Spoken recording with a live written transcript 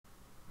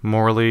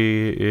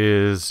Morley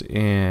is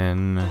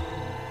in...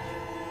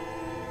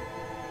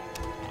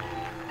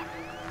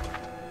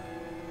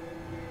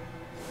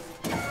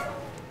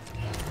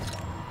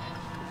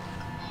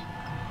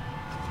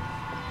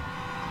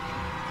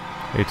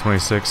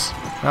 $826.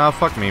 Oh,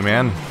 fuck me,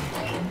 man.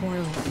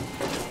 Morley.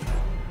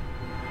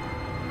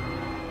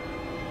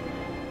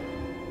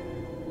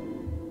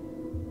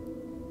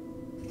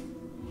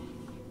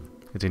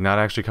 Is he not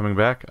actually coming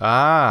back?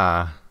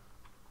 Ah!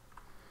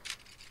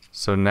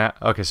 So now...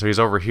 Okay, so he's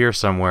over here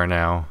somewhere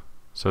now.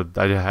 So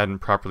I hadn't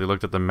properly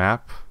looked at the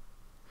map.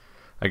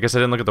 I guess I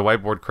didn't look at the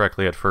whiteboard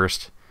correctly at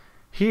first.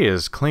 He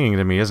is clinging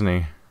to me, isn't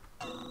he?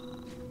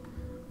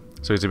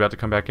 So he's about to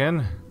come back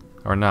in?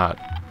 Or not?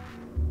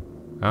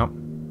 Oh.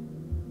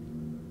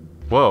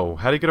 Whoa,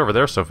 how'd he get over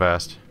there so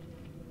fast?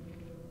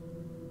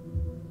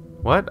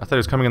 What? I thought he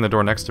was coming in the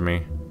door next to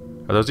me.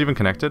 Are those even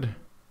connected?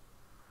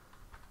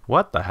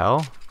 What the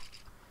hell?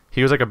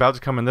 He was like about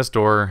to come in this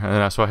door, and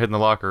then so I hid in the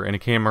locker, and he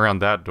came around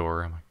that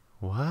door. I'm like,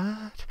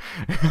 what?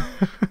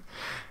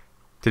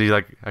 Did he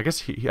like? I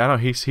guess I don't know.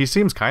 He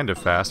seems kind of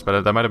fast,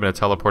 but that might have been a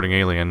teleporting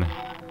alien.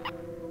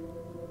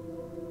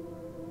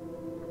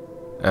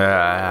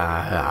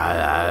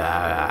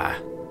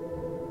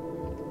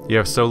 You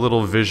have so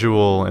little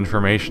visual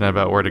information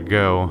about where to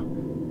go,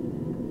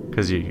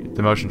 because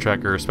the motion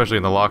tracker, especially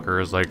in the locker,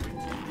 is like.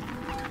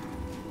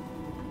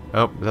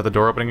 Oh, is that the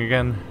door opening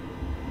again?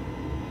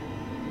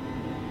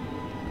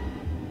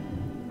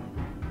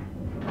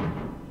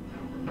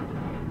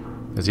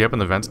 Is he up in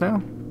the vents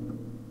now?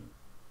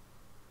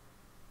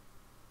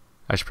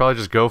 I should probably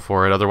just go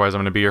for it, otherwise I'm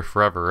gonna be here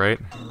forever, right?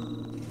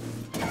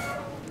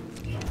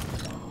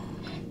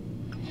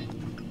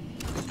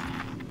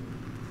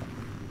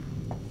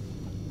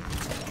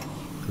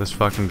 This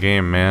fucking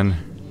game, man.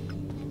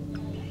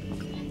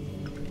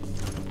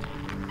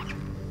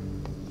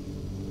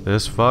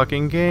 This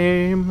fucking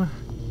game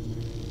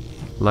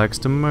likes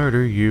to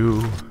murder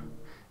you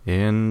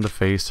in the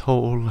face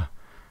hole.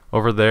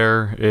 Over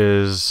there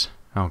is...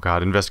 Oh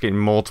god, investigating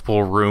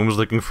multiple rooms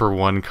looking for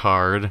one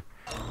card.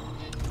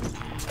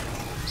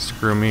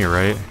 Screw me,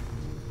 right?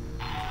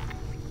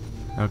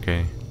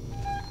 Okay.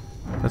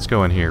 Let's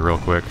go in here real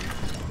quick.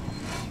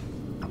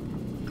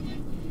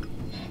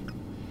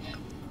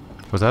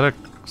 Was that a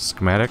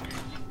schematic?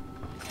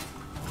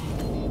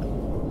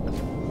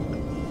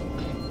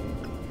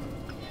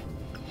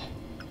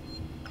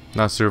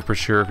 Not super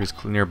sure if he's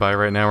nearby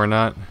right now or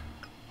not.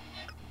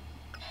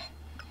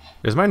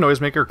 Is my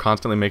noisemaker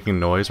constantly making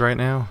noise right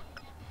now?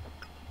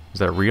 Is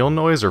that real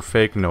noise or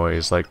fake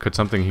noise? Like, could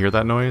something hear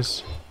that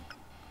noise?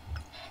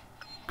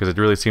 Because it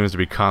really seems to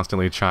be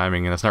constantly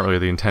chiming, and that's not really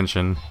the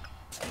intention.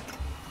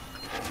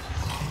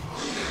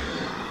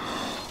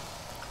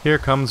 Here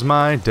comes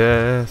my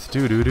death,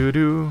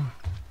 do-do-do-do.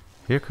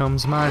 Here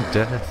comes my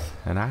death,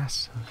 and I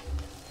suck.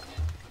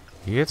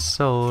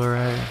 It's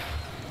alright.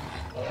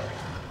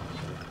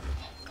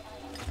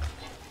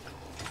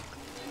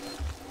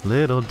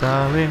 Little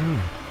darling.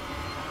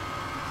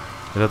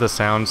 Is that the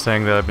sound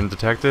saying that I've been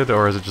detected,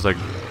 or is it just like...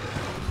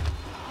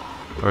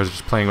 Or is it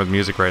just playing with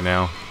music right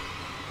now?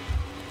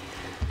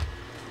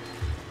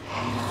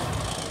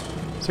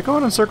 Is it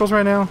going in circles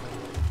right now?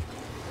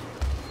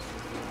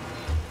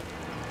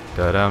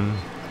 Da-dum,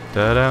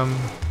 da-dum,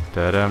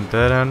 da-dum,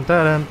 da-dum,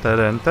 da-dum,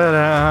 da-dum,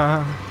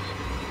 da-dum.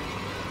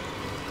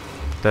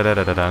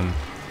 Da-da-da-da-dum.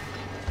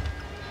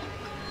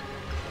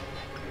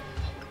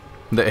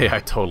 The AI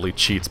totally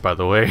cheats, by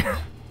the way.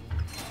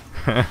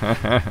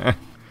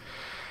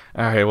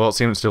 Alright, well, it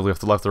seems to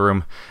have left the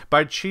room.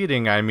 By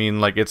cheating, I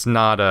mean, like, it's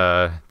not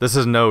a... This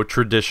is no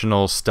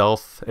traditional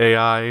stealth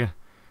AI.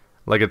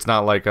 Like, it's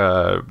not like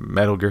a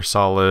Metal Gear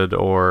Solid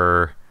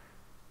or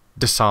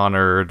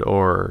Dishonored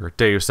or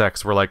Deus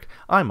Ex, where, like,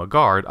 I'm a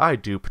guard, I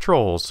do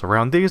patrols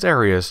around these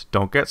areas,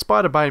 don't get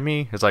spotted by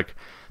me. It's like,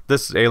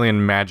 this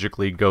alien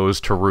magically goes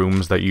to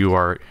rooms that you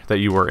are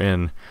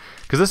in.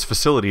 Because this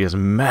facility is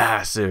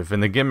massive,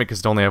 and the gimmick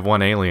is to only have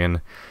one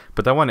alien.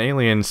 But that one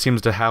alien seems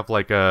to have,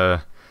 like,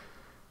 a...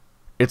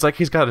 It's like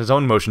he's got his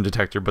own motion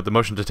detector, but the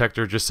motion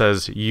detector just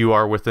says you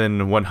are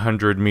within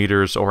 100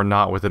 meters or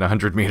not within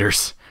 100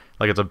 meters.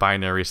 Like it's a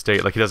binary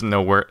state. Like he doesn't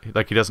know where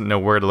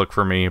to look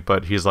for me,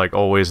 but he's like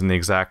always in the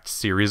exact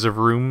series of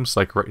rooms.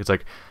 Like it's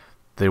like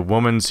the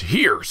woman's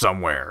here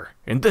somewhere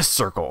in this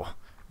circle.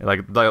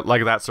 Like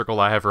that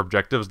circle I have for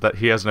objectives, that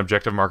he has an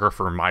objective marker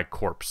for my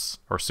corpse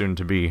or soon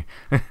to be.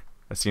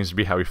 That seems to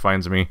be how he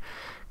finds me,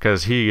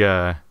 because he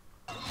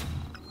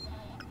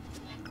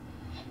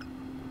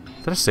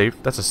Is that a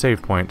save? That's a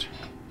save point.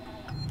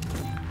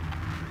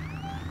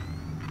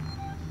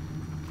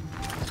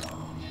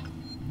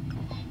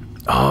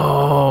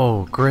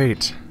 Oh,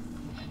 great.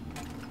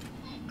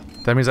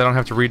 That means I don't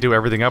have to redo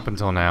everything up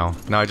until now.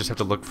 Now I just have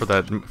to look for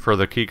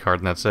the key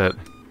card and that's it.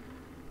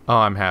 Oh,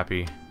 I'm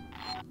happy.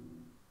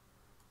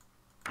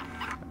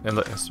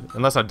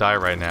 Unless I die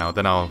right now,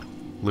 then I'll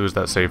lose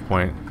that save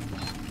point.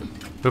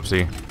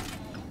 Oopsie.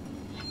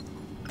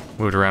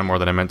 Moved around more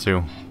than I meant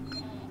to.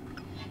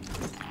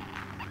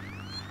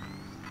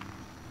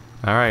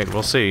 Alright,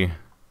 we'll see.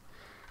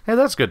 Hey,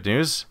 that's good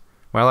news.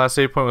 My last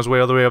save point was way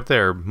all the way up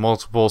there,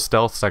 multiple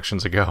stealth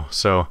sections ago,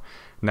 so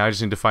now I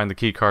just need to find the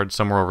key card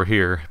somewhere over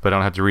here, but I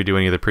don't have to redo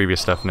any of the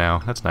previous stuff now.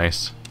 That's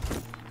nice.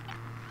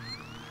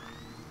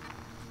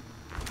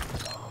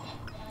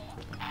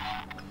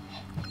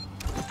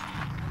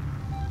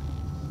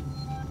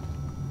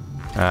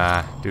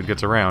 Ah, dude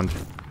gets around.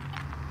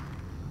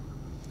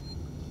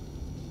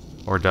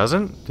 Or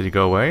doesn't? Did he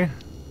go away?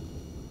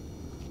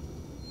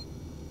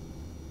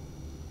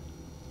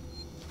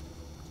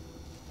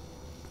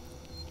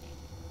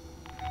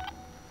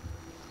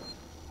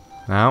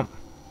 No.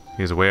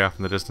 He's way off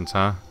in the distance,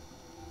 huh?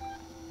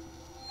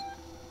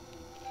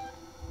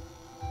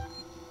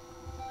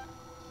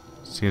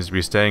 Seems to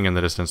be staying in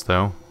the distance,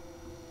 though.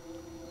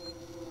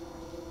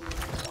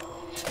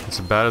 It's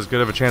about as good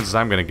of a chance as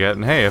I'm gonna get,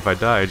 and hey, if I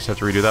die, I just have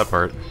to redo that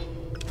part.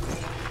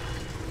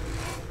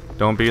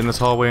 Don't be in this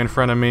hallway in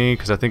front of me,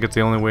 because I think it's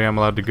the only way I'm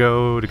allowed to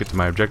go to get to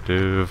my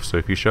objective, so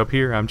if you show up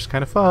here, I'm just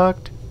kind of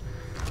fucked.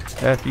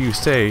 F you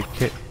say,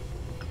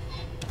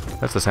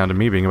 That's the sound of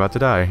me being about to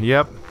die.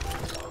 Yep.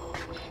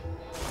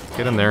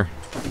 Get in there.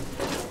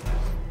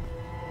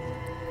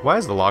 Why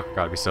is the locker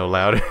gotta be so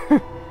loud?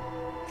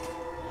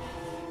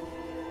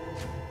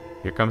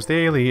 Here comes the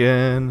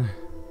alien.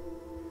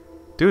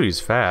 Dude, he's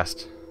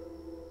fast.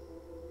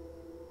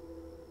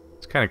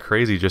 It's kind of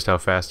crazy just how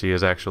fast he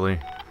is, actually.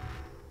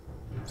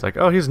 It's like,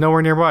 oh, he's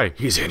nowhere nearby.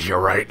 He's in here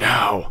right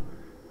now.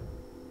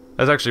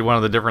 That's actually one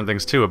of the different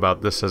things, too,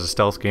 about this as a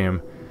stealth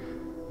game.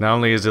 Not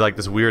only is he like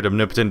this weird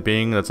omnipotent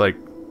being that's like...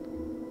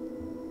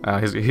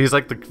 he's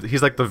like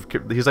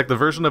the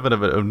version of an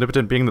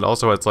omnipotent being that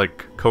also has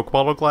like Coke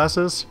bottle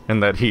glasses,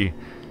 and that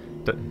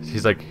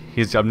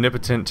he's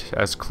omnipotent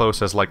as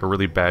close as like a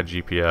really bad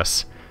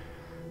GPS,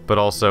 but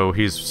also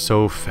he's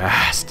so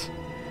fast.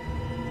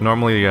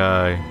 Normally,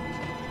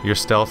 your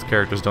stealth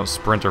characters don't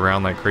sprint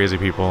around like crazy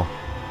people.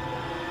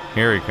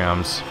 Here he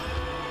comes.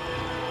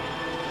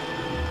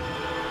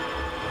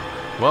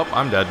 Well,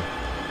 I'm dead.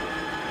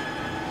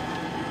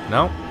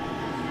 No.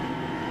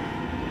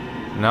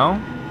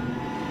 No.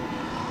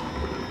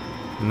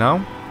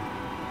 No?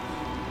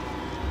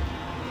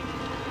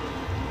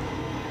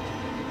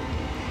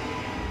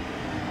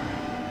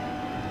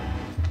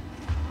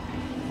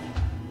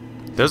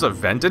 There's a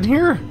vent in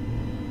here?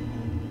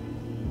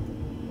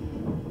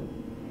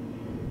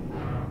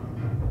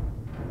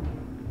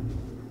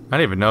 I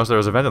didn't even notice there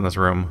was a vent in this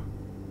room.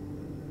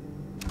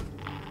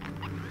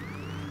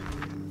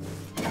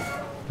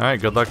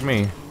 Alright, good luck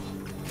me.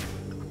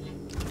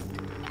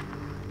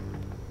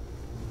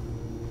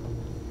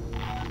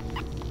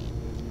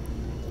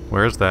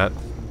 Where's that?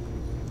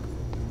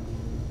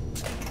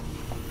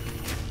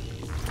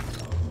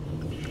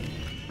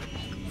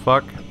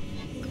 Fuck.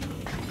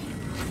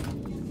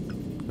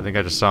 I think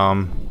I just saw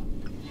him.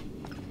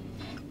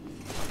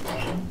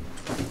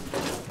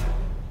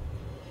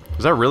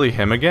 Is that really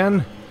him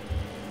again?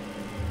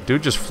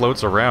 Dude just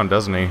floats around,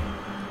 doesn't he?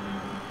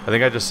 I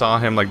think I just saw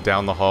him like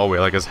down the hallway,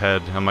 like his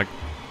head. I'm like,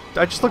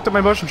 I just looked at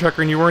my motion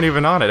tracker and you weren't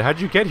even on it.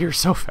 How'd you get here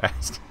so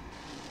fast?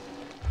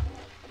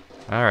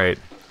 Alright.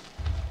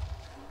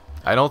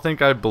 I don't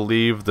think I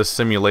believe the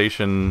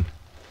simulation.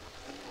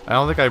 I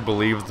don't think I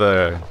believe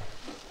the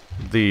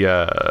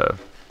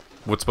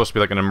what's supposed to be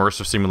like an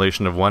immersive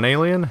simulation of one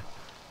alien.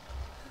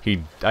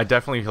 I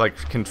definitely like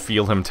can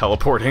feel him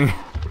teleporting.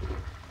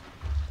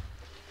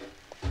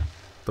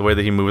 The way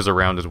that he moves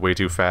around is way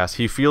too fast.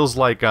 He feels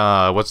like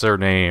what's her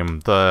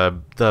name?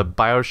 The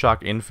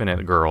BioShock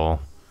Infinite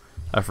girl.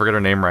 I forget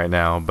her name right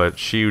now, but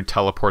she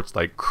teleports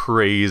like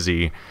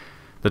crazy.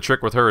 The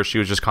trick with her is she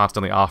was just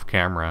constantly off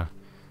camera.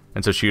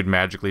 And so she would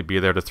magically be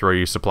there to throw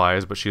you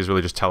supplies, but she's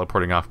really just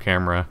teleporting off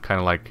camera, kind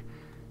of like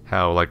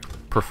how like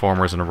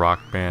performers in a rock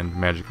band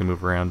magically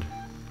move around.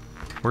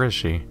 Where is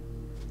she?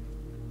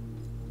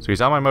 So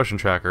he's on my motion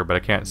tracker, but I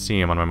can't see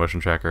him on my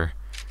motion tracker.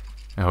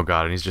 Oh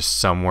god, and he's just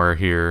somewhere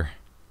here.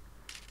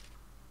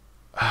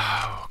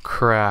 Oh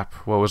crap,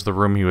 what was the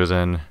room he was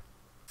in? I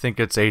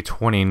think it's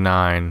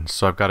A29,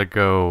 so I've got to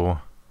go...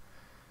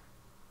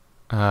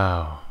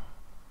 Oh.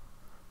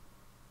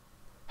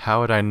 How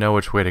would I know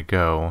which way to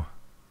go?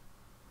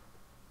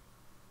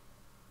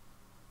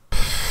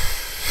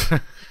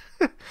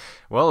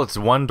 Well, it's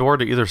one door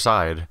to either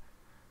side.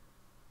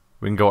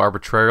 We can go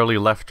arbitrarily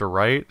left or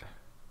right.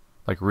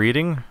 Like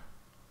reading.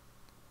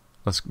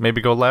 Let's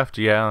maybe go left,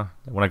 yeah.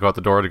 When I go out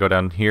the door to go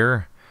down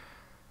here.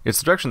 It's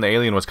the direction the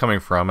alien was coming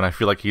from, and I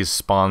feel like he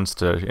spawns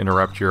to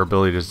interrupt your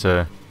ability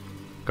to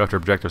go after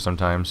objectives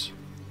sometimes.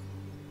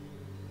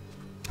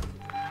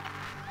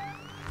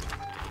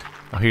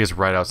 Oh, he is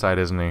right outside,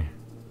 isn't he? It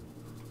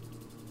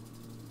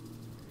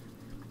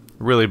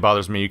really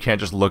bothers me. You can't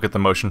just look at the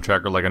motion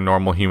tracker like a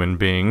normal human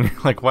being.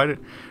 Like,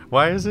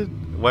 why is it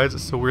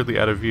so weirdly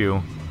out of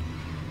view?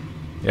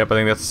 Yep, I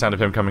think that's the sound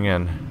of him coming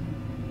in.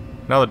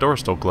 Now the door's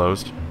still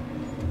closed.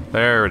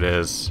 There it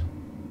is.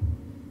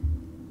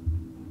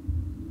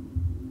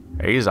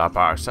 He's a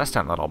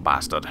persistent little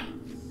bastard.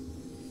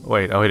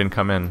 Wait, oh, he didn't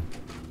come in.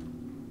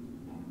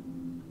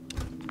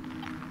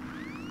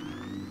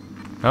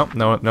 Oh,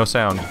 no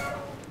sound.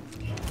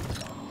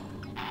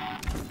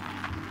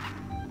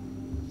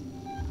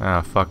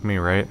 Ah, fuck me,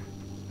 right?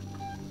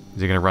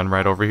 Is he gonna run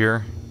right over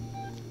here?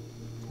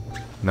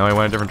 No, he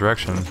went a different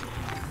direction.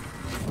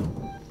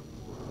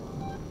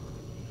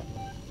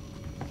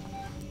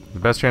 The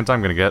best chance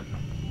I'm gonna get.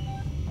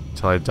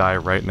 Until I die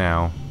right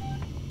now.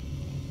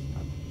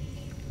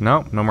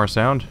 No, no more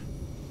sound.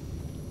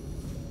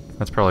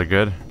 That's probably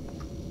good.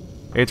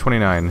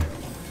 8:29.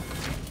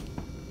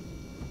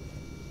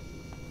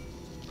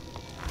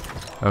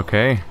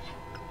 Okay.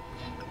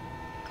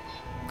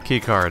 Key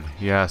card,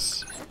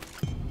 yes.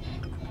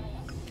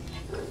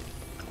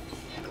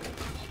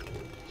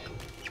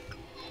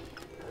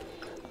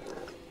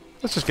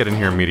 Let's just get in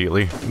here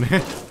immediately.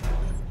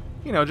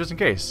 You know, just in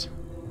case.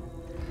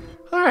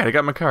 Alright, I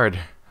got my card.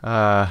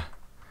 Gotta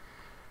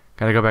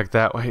go back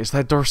that way. Is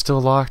that door still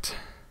locked?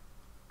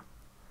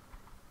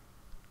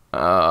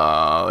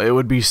 It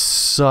would be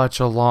such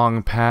a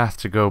long path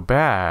to go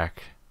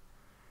back.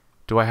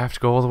 Do I have to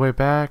go all the way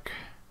back?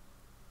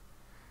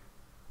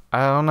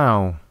 I don't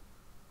know.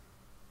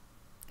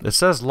 It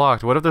says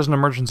locked. What if there's an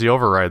emergency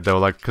override, though?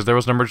 Like, because there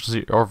was an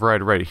emergency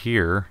override right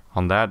here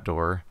on that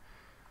door.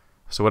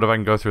 So what if I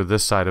can go through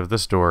this side of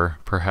this door,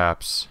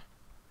 perhaps?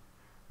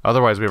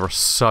 Otherwise, we have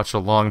such a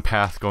long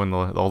path going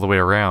all the way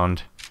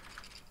around.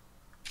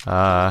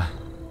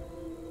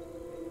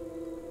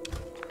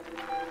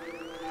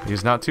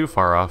 He's not too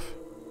far off.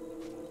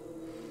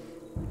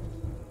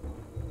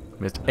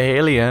 Mr.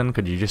 Alien,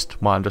 could you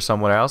just wander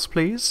somewhere else,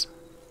 please?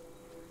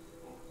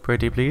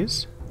 Pretty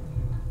please?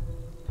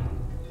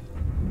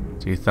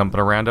 Is he thumping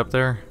around up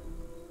there?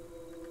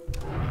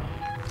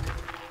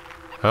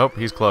 Oh,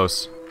 he's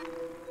close.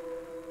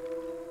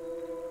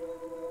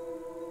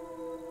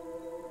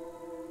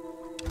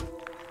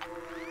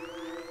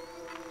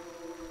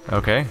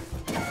 Okay.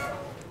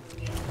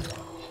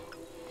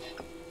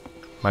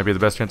 Might be the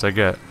best chance I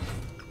get.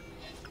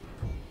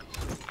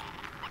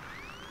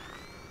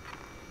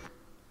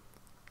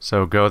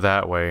 So go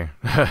that way.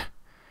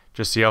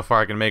 Just see how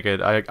far I can make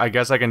it. I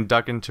guess I can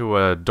duck into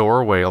a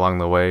doorway along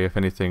the way if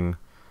anything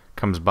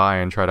comes by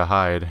and try to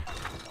hide.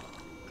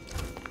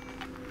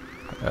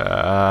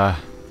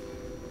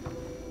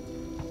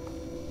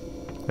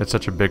 It's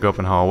such a big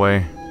open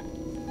hallway.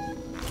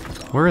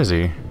 Where is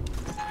he?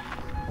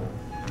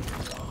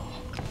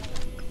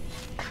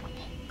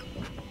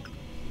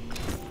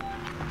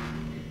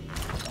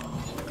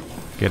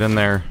 Get in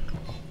there.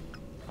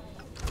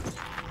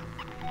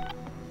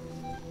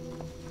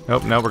 Oh,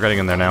 no, we're getting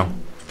in there now.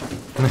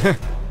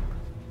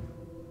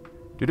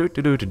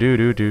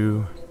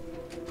 Do-do-do-do-do-do-do.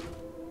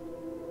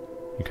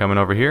 You coming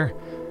over here?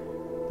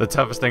 The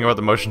toughest thing about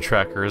the motion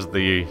tracker is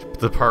the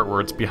part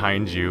where it's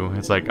behind you.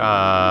 It's like,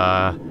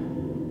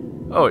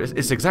 oh,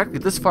 it's exactly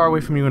this far away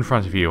from you in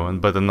front of you.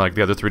 But then, like,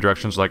 the other three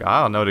directions are like,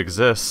 I don't know, it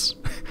exists.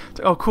 It's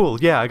like, oh, cool,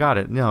 yeah, I got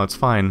it. No, it's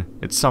fine.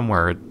 It's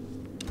somewhere.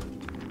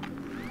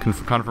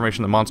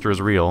 Confirmation that monster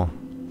is real.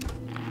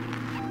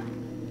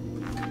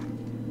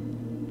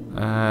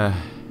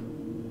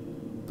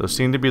 Those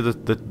seem to be the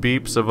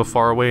beeps of a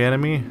faraway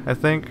enemy, I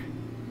think.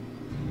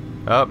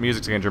 Oh,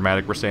 music's getting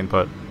dramatic. We're staying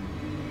put.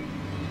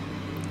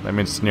 That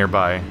means it's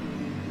nearby.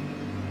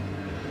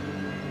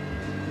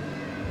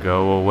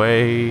 Go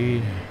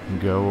away,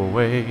 go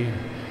away.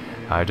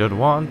 I don't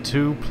want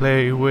to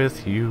play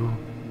with you.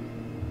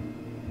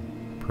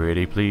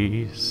 Pretty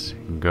please,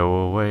 go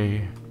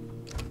away.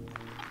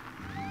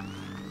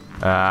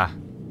 Ah.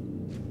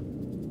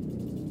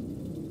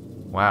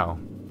 Wow.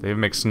 They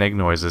make snake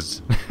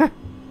noises.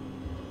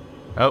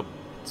 Oh,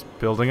 it's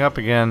building up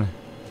again.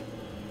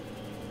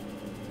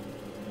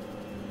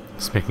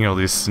 It's making all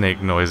these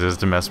snake noises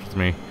to mess with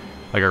me.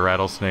 Like a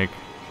rattlesnake.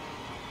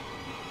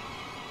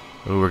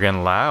 Ooh, we're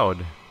getting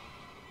loud.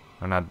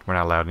 We're not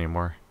loud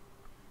anymore.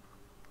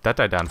 That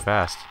died down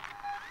fast.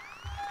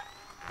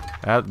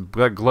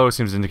 That glow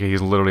seems to indicate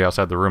he's literally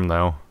outside the room,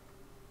 though.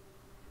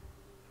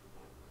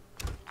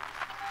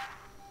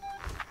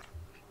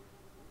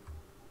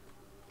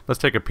 Let's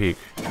take a peek.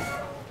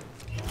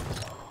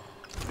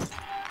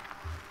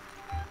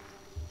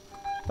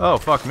 Oh,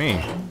 fuck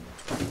me.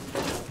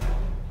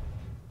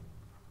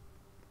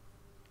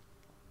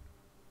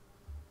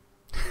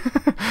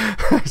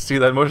 I see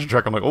that motion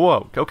track, I'm like, oh,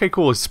 whoa, okay,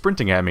 cool, he's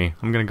sprinting at me.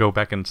 I'm gonna go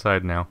back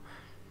inside now.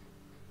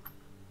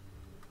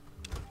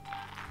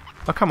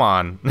 Oh, come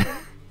on.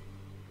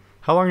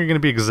 How long are you gonna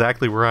be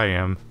exactly where I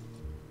am?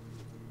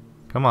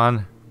 Come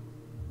on.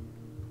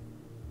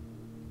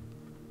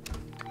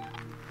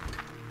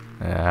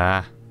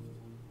 Ah.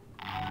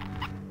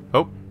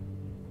 Oh.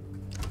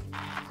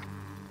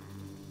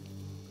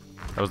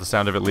 That was the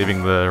sound of it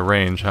leaving the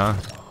range, huh?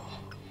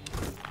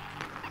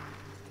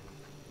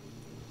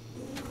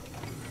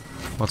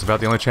 Well, it's about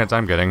the only chance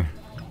I'm getting.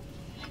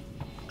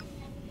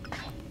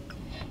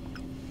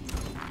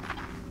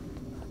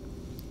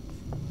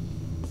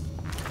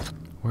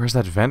 Where's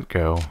that vent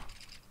go?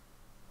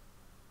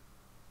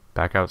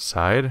 Back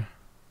outside?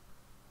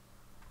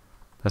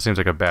 That seems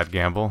like a bad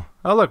gamble.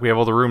 Oh look, we have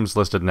all the rooms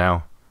listed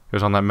now. It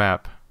was on that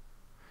map.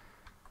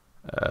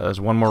 There's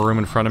one more room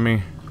in front of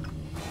me.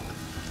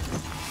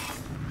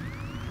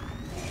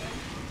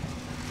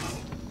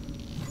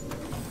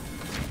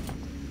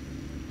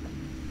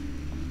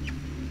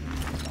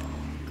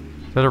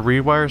 Is that a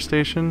rewire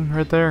station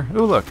right there?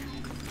 Ooh, look.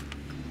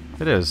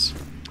 It is.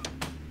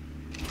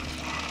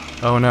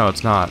 Oh no,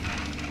 it's not.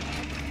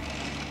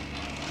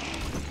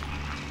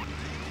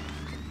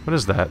 What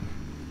is that?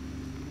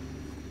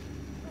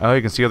 Oh,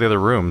 you can see all the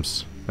other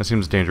rooms. That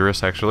seems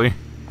dangerous, actually.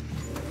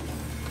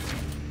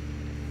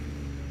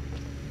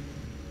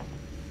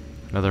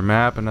 Another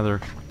map, another...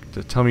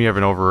 Tell me you have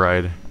an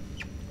override.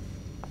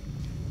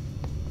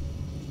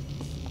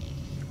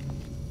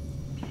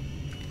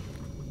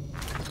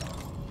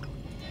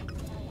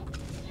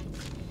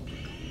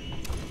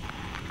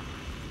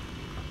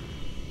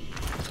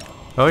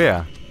 Oh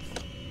yeah.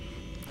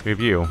 We have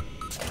you.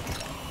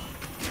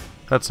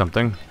 That's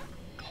something.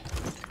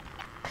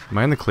 Am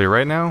I in the clear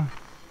right now?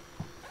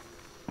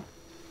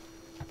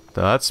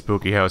 That's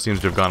spooky how it seems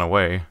to have gone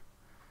away.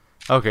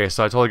 Okay,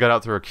 so I totally got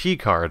out through a key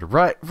card.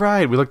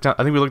 Right. We looked down.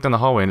 I think we looked down the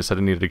hallway and it said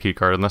it needed a key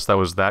card, unless that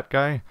was that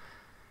guy.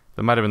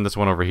 That might have been this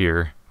one over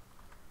here.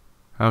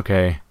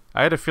 Okay.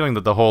 I had a feeling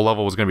that the whole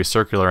level was going to be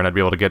circular and I'd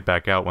be able to get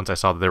back out once I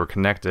saw that they were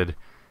connected.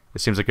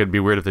 It seems like it'd be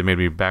weird if they made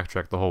me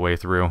backtrack the whole way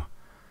through.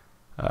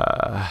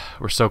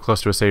 We're so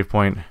close to a save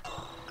point.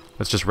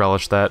 Let's just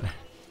relish that.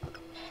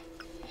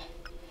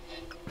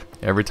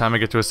 Every time I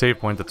get to a save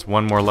point, that's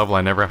one more level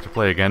I never have to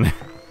play again.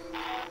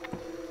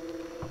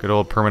 Good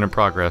old permanent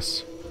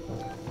progress.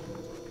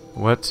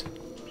 What?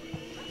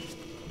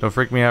 Don't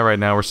freak me out right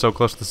now, we're so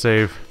close to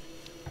save.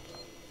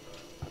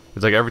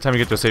 It's like every time you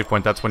get to a save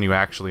point, that's when you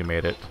actually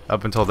made it.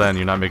 Up until then,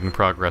 you're not making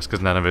progress because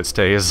none of it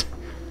stays.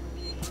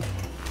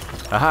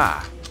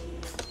 Aha!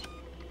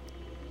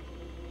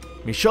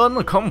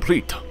 Mission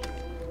complete!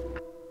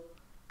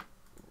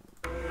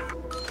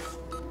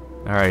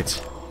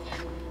 Alright.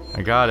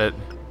 I got it.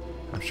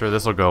 I'm sure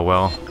this'll go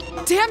well.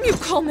 Damn you,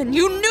 Coleman!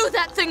 You knew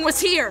that thing was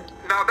here!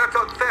 Now that's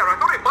unfair. I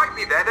thought it might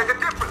be there. There's a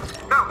difference.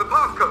 Now, the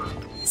passcode.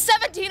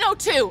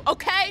 1702,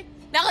 okay?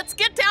 Now let's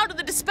get down to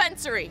the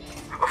dispensary.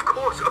 Of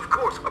course.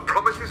 A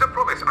promise is a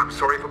promise. I'm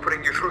sorry for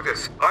putting you through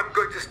this. I'm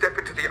going to step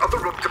into the other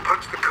room to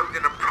punch the code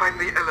in and prime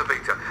the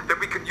elevator. Then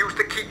we can use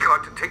the key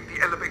card to take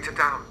the elevator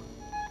down.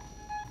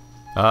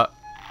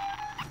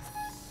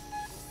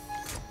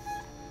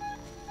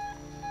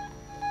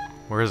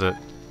 Where is it?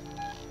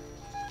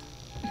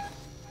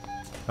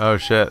 Oh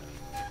shit.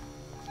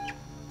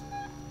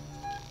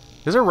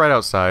 Is it right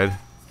outside?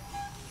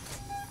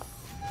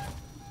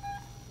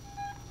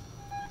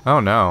 Oh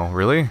no,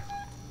 really?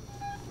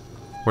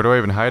 Where do I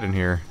even hide in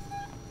here?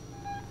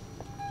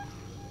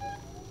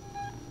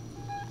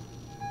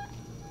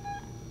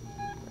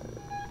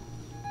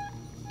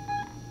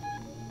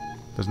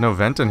 There's no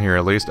vent in here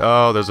at least.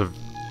 Oh, there's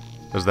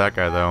that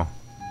guy though.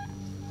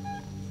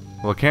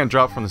 Well, it can't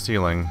drop from the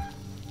ceiling.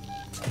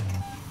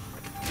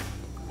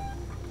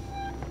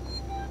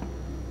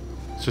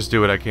 Let's just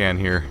do what I can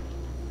here.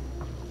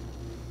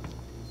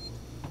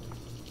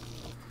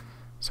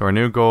 So our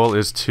new goal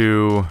is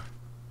to...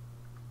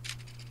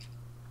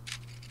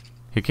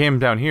 He came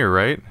down here,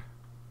 right?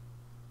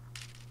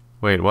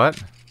 Wait,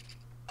 what?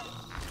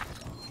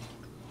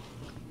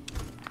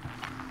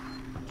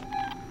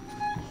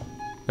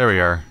 There we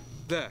are.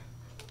 There.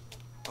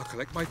 I'll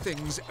collect my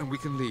things and we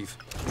can leave.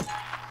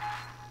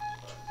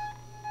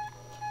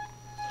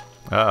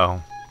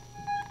 Uh-oh.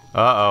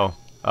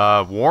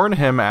 Uh-oh. Warn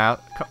him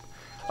at...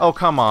 Oh,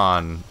 come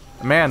on.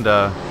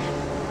 Amanda.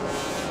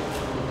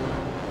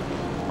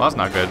 Well, that's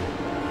not good.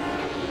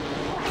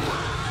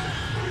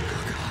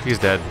 He's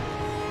dead.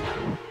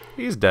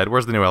 He's dead.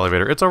 Where's the new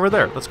elevator? It's over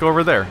there. Let's go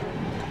over there.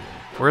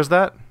 Where's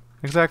that?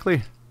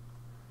 Exactly.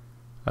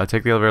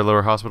 Take the elevator to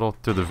lower hospital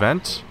through the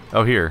vent.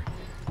 Oh, here.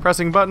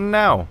 Pressing button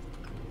now.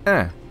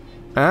 There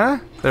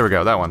we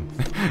go. That one.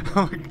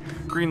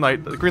 Green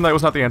light. The green light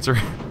was not the answer.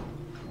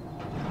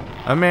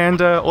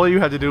 Amanda, all you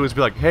had to do was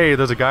be like, hey,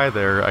 there's a guy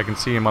there. I can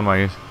see him on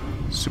my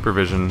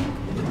supervision.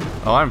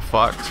 Oh, I'm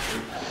fucked.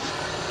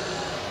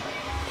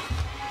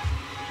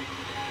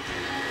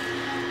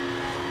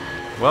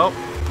 Well.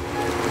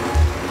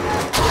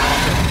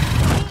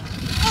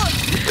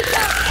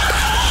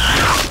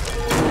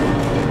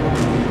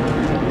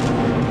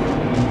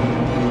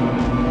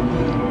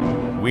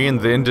 We in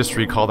the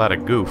industry call that a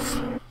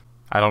goof.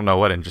 I don't know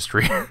what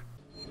industry.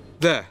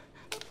 There.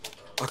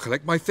 I'll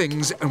collect my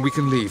things and we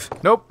can leave.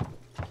 Nope.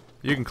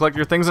 You can collect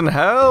your things in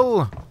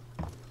hell.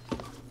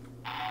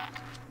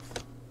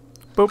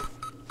 Boop.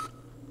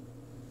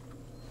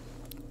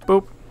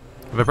 Boop.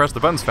 If I press the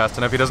buttons fast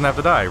enough, he doesn't have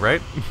to die,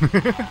 right?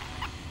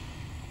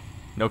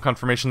 No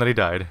confirmation that he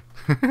died.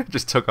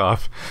 Just took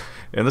off.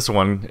 In this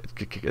one,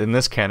 in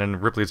this canon,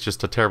 Ripley's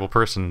just a terrible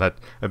person that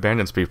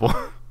abandons people.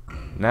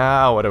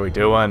 Now, what are we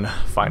doing?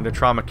 Find a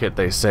trauma kit,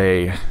 they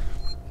say.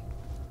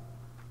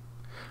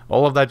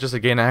 All of that just to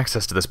gain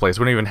access to this place.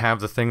 We don't even have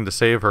the thing to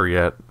save her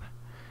yet.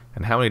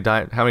 And how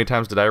many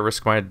times did I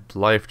risk my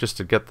life just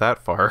to get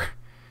that far?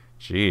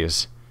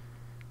 Jeez.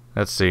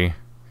 Let's see.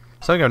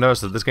 Something I've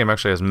noticed is that this game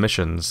actually has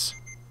missions.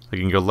 Like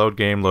you can go load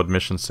game, load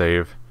mission,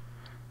 save.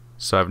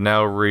 So I've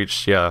now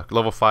reached,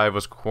 level 5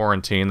 was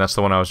quarantine. That's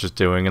the one I was just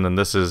doing. And then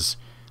this is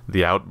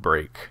the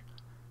outbreak.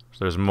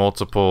 there's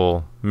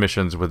multiple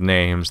missions with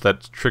names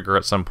that trigger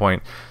at some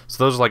point.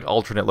 So those are like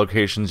alternate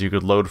locations you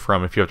could load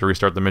from if you have to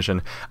restart the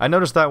mission. I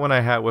noticed that when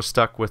I was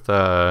stuck with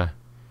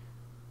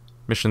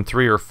mission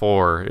 3 or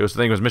 4. I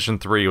think it was mission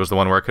 3 was the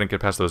one where I couldn't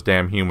get past those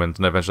damn humans,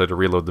 and I eventually had to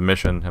reload the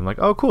mission. I'm like,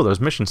 oh cool, there's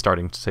mission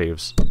starting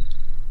saves.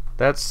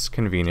 That's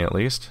convenient at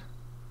least.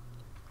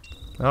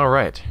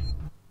 Alright.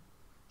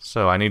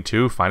 So I need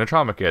to find a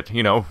trauma kit,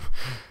 you know.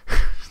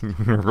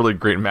 Really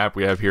great map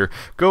we have here.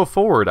 Go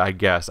forward, I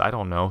guess. I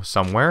don't know.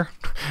 Somewhere?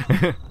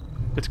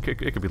 It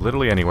could be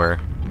literally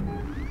anywhere.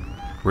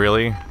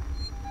 Really?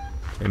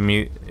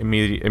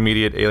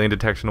 Immediate alien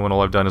detection when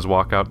all I've done is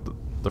walk out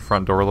the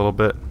front door a little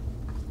bit.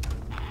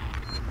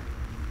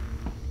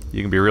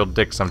 You can be a real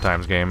dick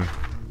sometimes, game.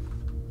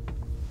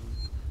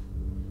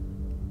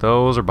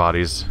 Those are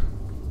bodies.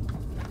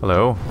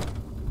 Hello.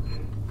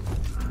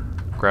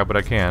 Grab what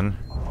I can.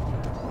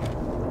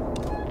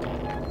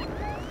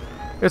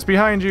 It's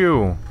behind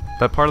you!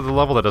 That part of the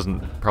level that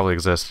doesn't probably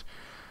exist.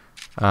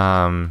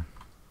 Find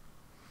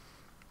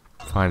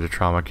a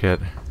trauma kit.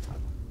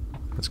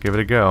 Let's give it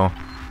a go.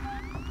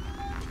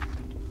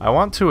 I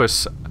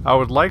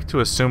would like to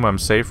assume I'm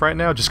safe right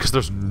now, just because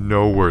there's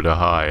nowhere to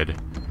hide.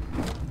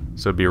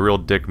 So it'd be a real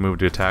dick move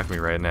to attack me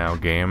right now,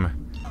 game.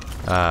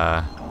 Can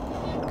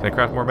I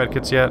craft more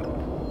medkits yet?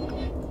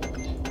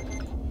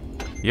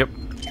 Yep.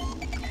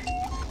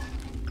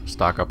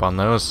 Stock up on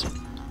those.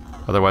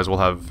 Otherwise we'll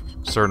have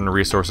certain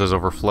resources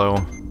overflow.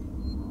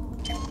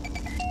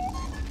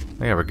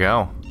 There we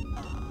go.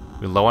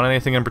 We low on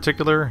anything in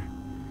particular?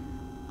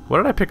 What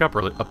did I pick up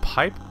earlier? A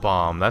pipe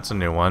bomb. That's a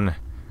new one.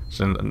 It's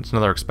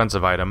another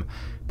expensive item.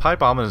 Pipe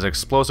bomb is an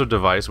explosive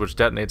device which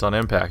detonates on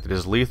impact. It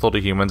is lethal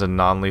to humans and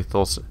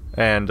non-lethal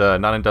and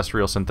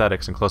non-industrial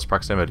synthetics in close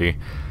proximity.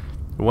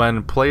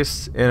 When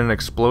placed in an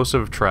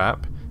explosive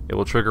trap, it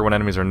will trigger when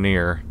enemies are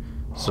near.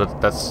 So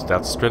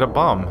that's straight up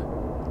bomb.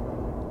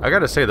 I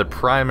gotta say, the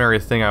primary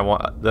thing I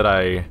want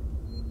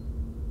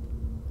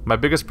my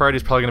biggest priority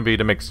is probably gonna be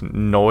to make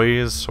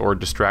noise or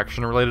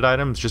distraction related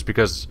items, just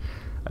because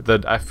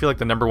I feel like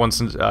the number one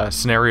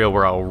scenario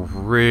where I'll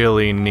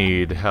really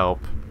need help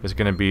is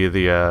gonna be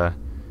the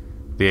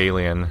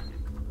alien.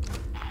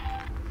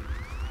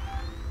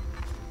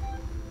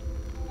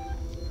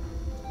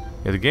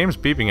 Yeah, the game's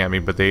beeping at me,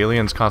 but the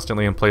alien's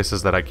constantly in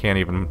places that I can't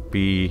even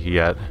be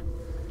yet.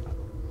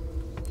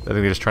 I think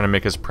they're just trying to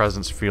make his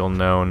presence feel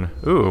known.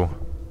 Ooh.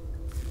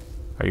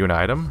 Are you an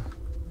item?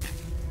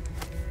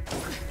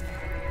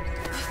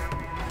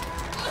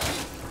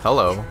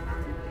 Hello.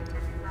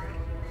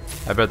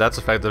 I bet that's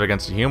effective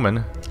against a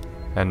human.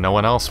 And no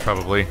one else,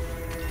 probably.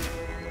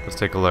 Let's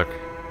take a look.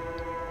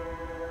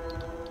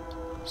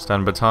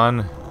 Stun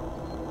baton.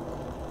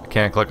 I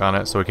can't click on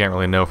it, so we can't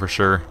really know for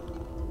sure.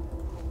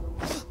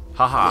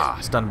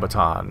 Haha, stun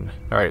baton.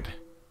 Alright.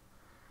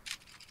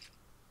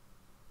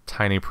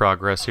 Tiny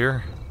progress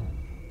here.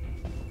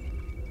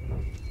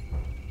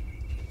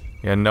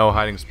 Yeah, no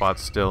hiding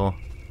spots still.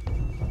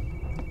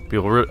 I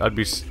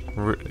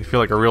feel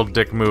like a real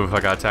dick move if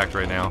I got attacked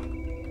right now.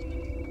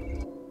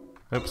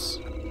 Oops.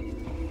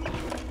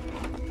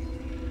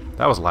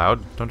 That was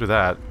loud. Don't do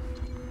that.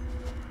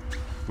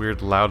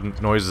 Weird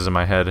loud noises in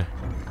my head.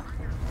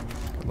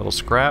 A little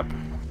scrap.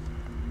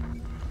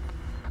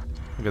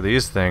 Look at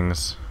these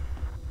things.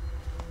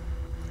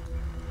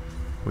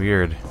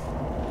 Weird.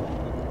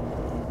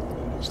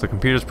 So the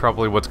computer's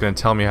probably what's going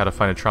to tell me how to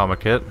find a trauma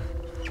kit.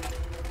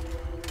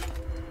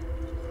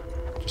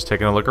 Just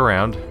taking a look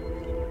around.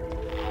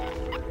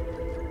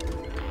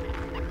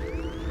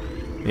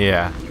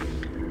 Yeah.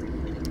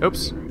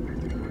 Oops.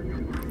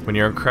 When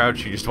you're in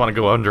crouch, you just want to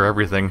go under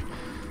everything.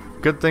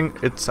 Good thing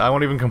I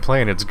won't even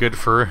complain. It's good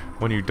for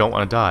when you don't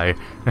want to die.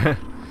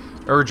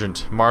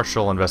 Urgent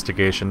martial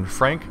investigation.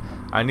 Frank,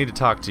 I need to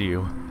talk to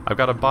you. I've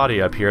got a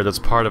body up here that's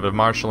part of a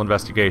martial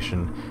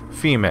investigation.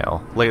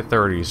 Female, late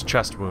 30s,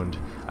 chest wound.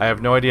 I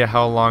have no idea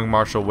how long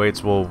Marshal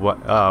Waits will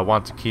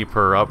want to keep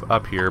her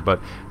up here, but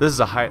this is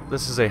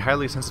a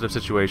highly sensitive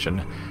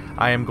situation.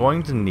 I am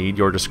going to need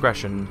your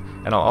discretion,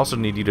 and I'll also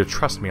need you to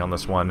trust me on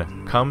this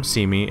one. Come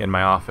see me in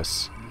my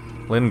office.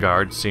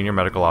 Lingard, Senior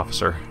Medical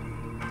Officer.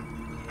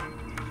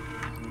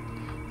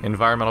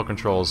 Environmental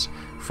controls.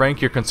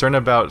 Frank, your concern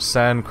about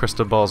San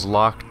Cristobal's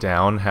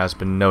lockdown has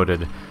been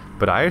noted,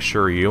 but I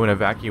assure you an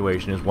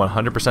evacuation is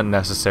 100%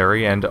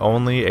 necessary and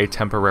only a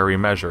temporary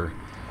measure.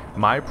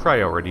 My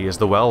priority is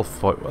the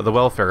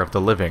welfare of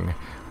the living,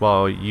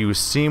 while you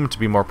seem to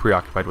be more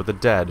preoccupied with the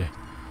dead.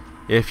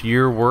 If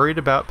you're worried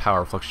about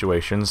power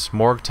fluctuations,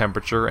 morgue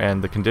temperature,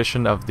 and the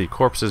condition of the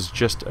corpses,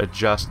 just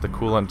adjust the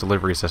coolant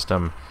delivery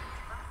system.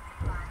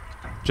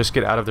 Just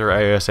get out of there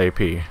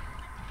ASAP.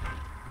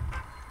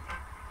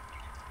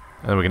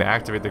 And we can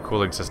activate the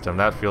cooling system.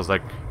 That feels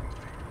like...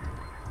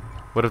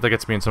 What if that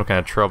gets me in some kind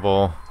of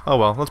trouble? Oh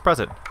well, let's press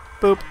it.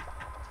 Boop!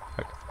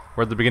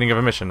 We're at the beginning of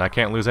a mission. I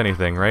can't lose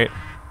anything, right?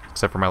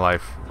 Except for my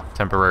life.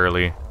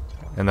 Temporarily.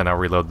 And then I'll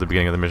reload the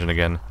beginning of the mission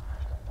again.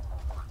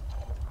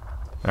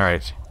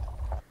 Alright.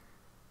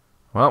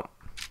 Well,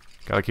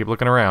 gotta keep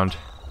looking around.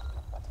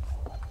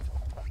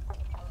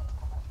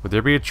 Would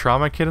there be a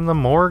trauma kit in the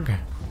morgue?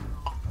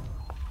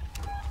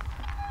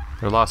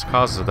 They're lost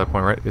causes at that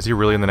point, right? Is he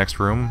really in the next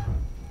room?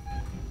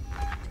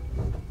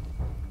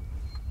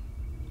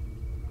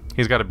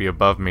 He's got to be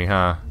above me,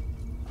 huh?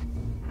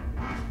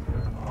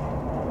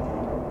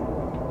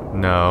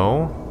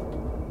 No.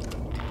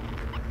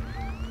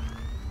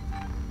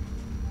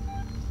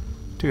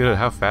 Dude,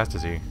 how fast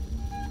is he?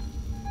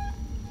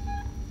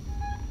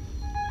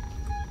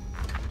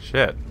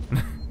 Shit.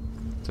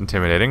 It's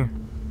intimidating.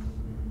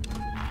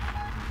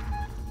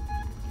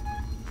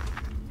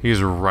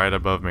 He's right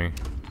above me.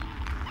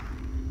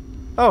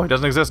 Oh, he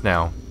doesn't exist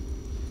now.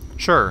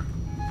 Sure.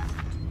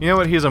 You know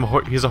what? He's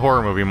a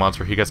horror movie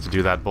monster. He gets to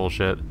do that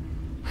bullshit.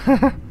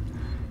 Or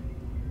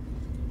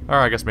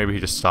I guess maybe he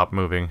just stopped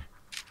moving.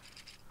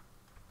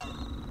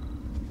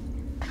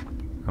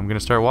 I'm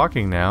gonna start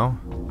walking now.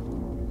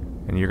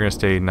 And you're gonna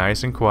stay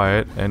nice and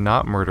quiet and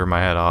not murder my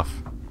head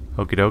off.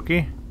 Okie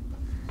dokie.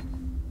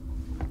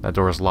 That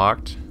door is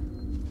locked.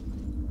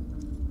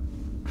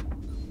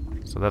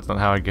 So that's not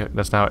how I get...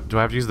 That's not... Do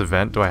I have to use the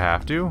vent? Do I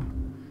have to?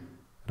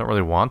 I don't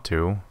really want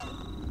to.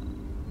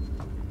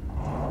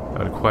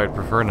 I would quite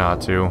prefer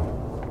not to.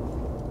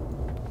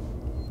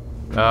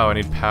 Oh, I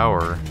need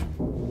power.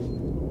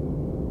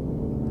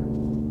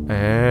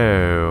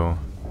 Oh.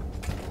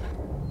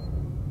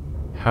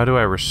 How do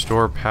I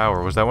restore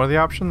power? Was that one of the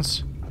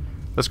options?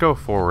 Let's go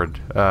forward.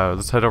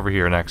 Let's head over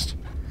here next.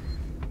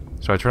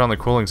 So I turn on the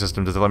cooling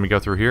system. Does it let me go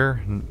through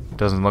here?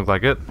 Doesn't look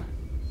like it.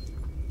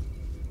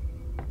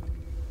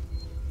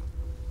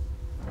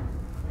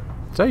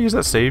 Did I use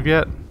that save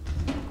yet?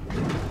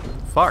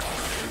 Fuck.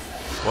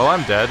 Well,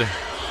 I'm dead.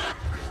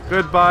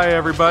 Goodbye,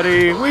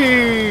 everybody.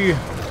 Whee!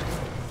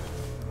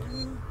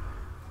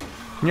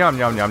 Yum,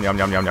 yum, yum, yum,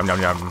 yum, yum, yum,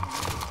 yum, yum.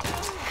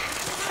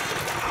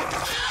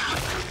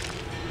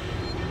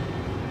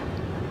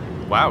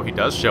 Wow, he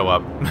does show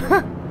up.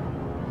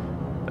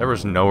 There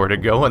was nowhere to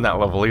go in that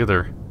level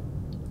either.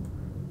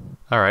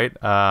 Alright,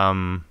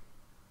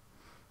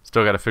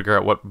 still gotta figure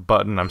out what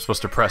button I'm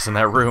supposed to press in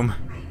that room.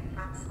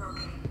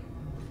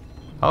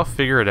 I'll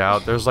figure it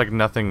out. There's like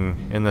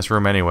nothing in this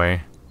room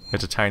anyway.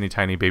 It's a tiny,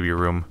 tiny baby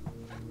room.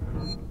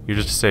 You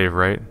just save,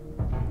 right?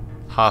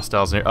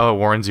 Hostiles near— oh, it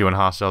warns you when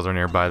hostiles are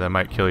nearby that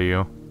might kill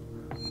you.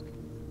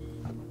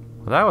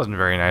 Well, that wasn't a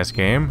very nice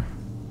game.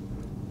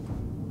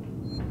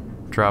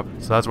 Drop.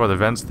 So that's why the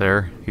vent's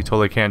there. He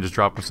totally can just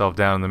drop himself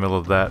down in the middle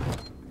of that.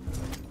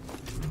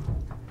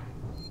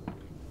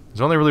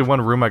 There's only really one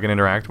room I can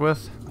interact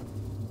with.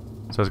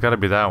 So it's gotta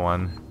be that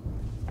one.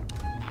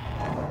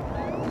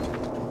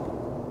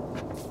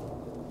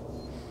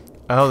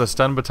 Oh, the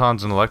stun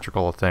baton's an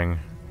electrical thing.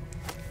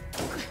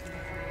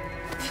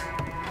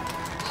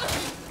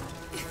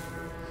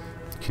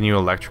 Can you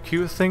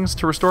electrocute things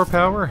to restore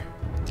power?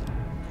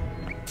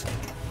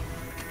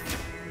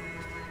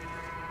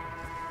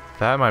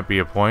 That might be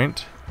a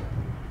point.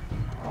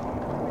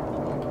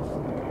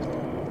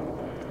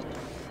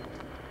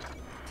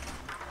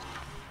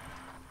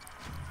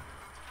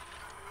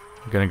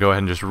 I'm gonna go ahead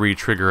and just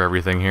re-trigger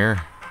everything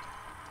here.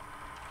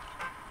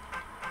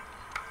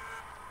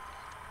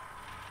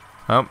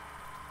 Oh.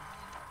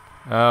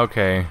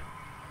 Okay.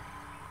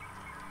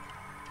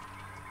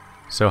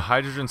 So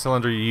hydrogen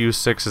cylinder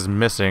U6 is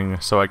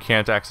missing, so I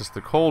can't access the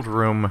cold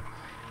room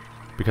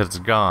because it's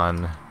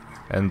gone.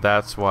 And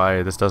that's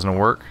why this doesn't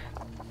work.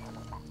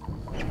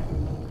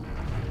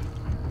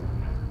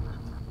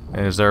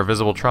 And is there a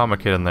visible trauma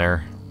kit in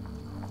there?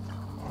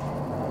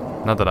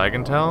 Not that I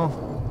can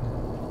tell.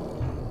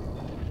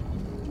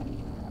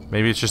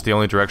 Maybe it's just the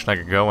only direction I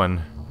could go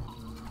in.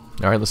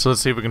 Alright, let's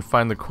see if we can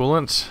find the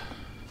coolant.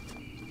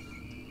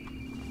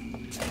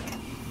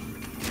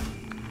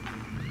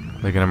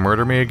 They gonna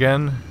murder me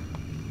again?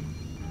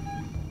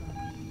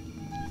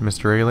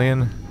 Mr.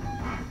 Alien?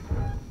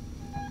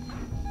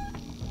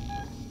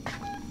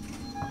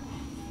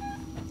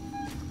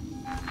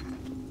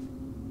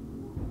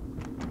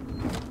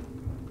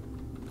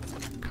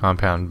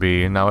 Compound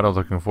B, not what I was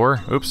looking for.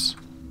 Oops.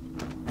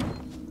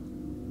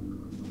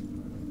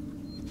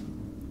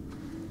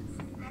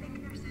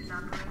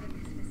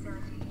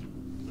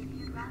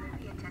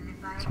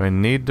 So I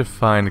need to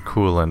find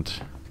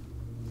coolant.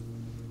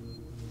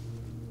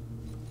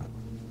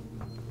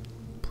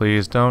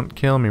 Please don't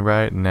kill me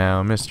right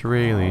now, Mr.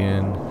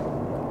 Alien.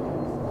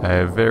 I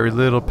have very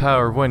little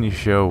power when you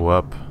show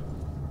up.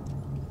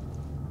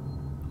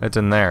 It's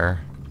in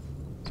there.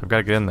 So I've got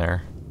to get in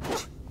there.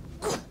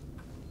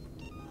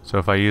 So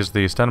if I use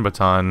the stun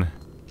baton...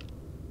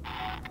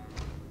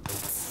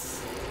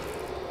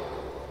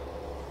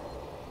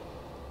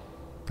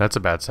 That's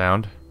a bad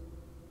sound.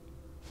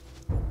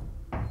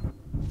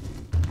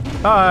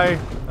 Hi!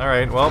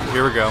 Alright, well,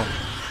 here we go.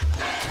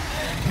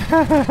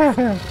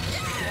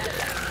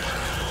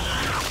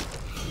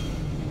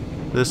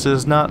 This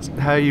is not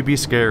how you be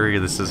scary,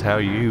 this is how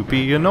you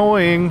be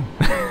annoying.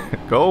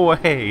 Go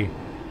away.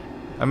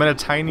 I'm in a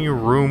tiny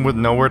room with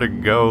nowhere to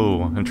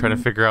go. I'm trying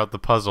to figure out the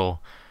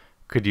puzzle.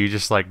 Could you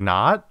just like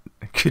not?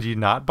 Could you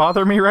not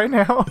bother me right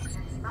now?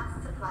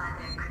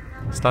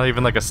 It's not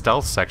even like a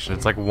stealth section,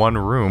 it's like one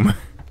room.